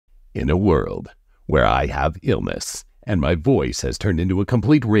In a world where I have illness and my voice has turned into a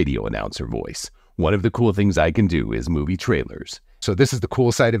complete radio announcer voice, one of the cool things I can do is movie trailers. So this is the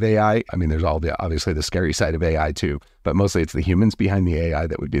cool side of AI. I mean, there's obviously the scary side of AI too, but mostly it's the humans behind the AI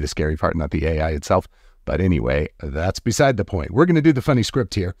that would be the scary part, not the AI itself. But anyway, that's beside the point. We're going to do the funny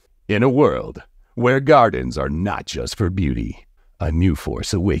script here. In a world where gardens are not just for beauty, a new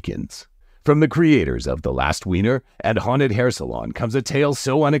force awakens. From the creators of The Last Wiener and Haunted Hair Salon comes a tale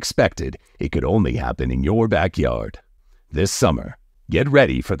so unexpected it could only happen in your backyard. This summer, get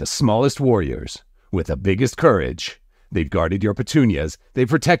ready for the smallest warriors with the biggest courage. They've guarded your petunias, they've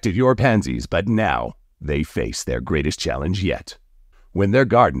protected your pansies, but now they face their greatest challenge yet. When their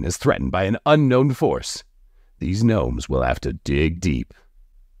garden is threatened by an unknown force, these gnomes will have to dig deep.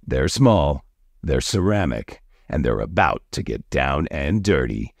 They're small, they're ceramic, and they're about to get down and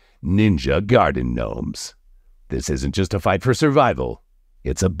dirty. Ninja Garden Gnomes. This isn't just a fight for survival,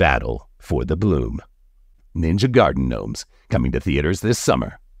 it's a battle for the bloom. Ninja Garden Gnomes, coming to theaters this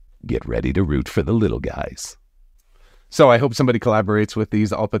summer. Get ready to root for the little guys. So I hope somebody collaborates with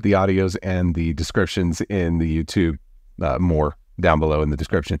these. I'll put the audios and the descriptions in the YouTube, more down below in the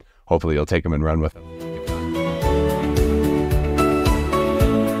description. Hopefully you'll take them and run with them.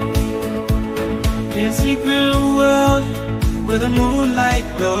 In secret world where the moonlight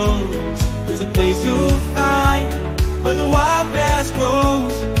glows, there's a place you'll find where the wild grass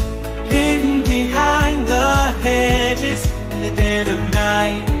grows, hidden behind the hedges in the dead of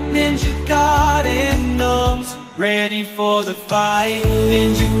night. Ninja Garden Gnomes, ready for the fight.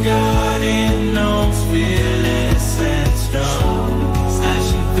 Ninja Garden Gnomes, fearless and strong,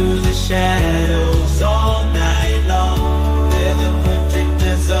 slashing through the shadows all night long. They're the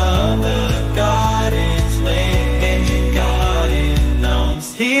protectors of the garden's way. Ninja Garden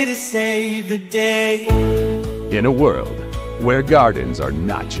Gnomes, here to save the day. In a world where gardens are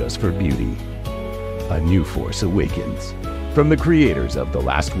not just for beauty, a new force awakens. From the creators of The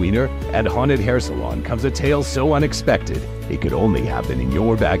Last Wiener and Haunted Hair Salon comes a tale so unexpected it could only happen in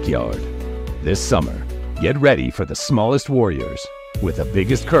your backyard. This summer, get ready for the smallest warriors with the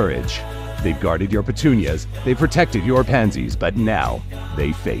biggest courage. They've guarded your petunias, they've protected your pansies, but now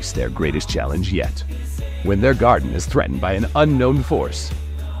they face their greatest challenge yet. When their garden is threatened by an unknown force,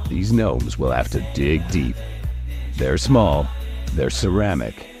 these gnomes will have to dig deep. They're small, they're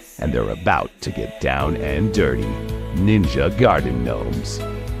ceramic, and they're about to get down and dirty. Ninja Garden Gnomes.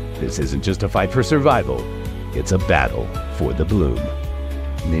 This isn't just a fight for survival, it's a battle for the bloom.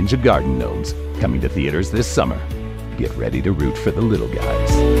 Ninja Garden Gnomes, coming to theaters this summer. Get ready to root for the little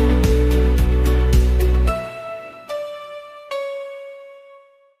guys.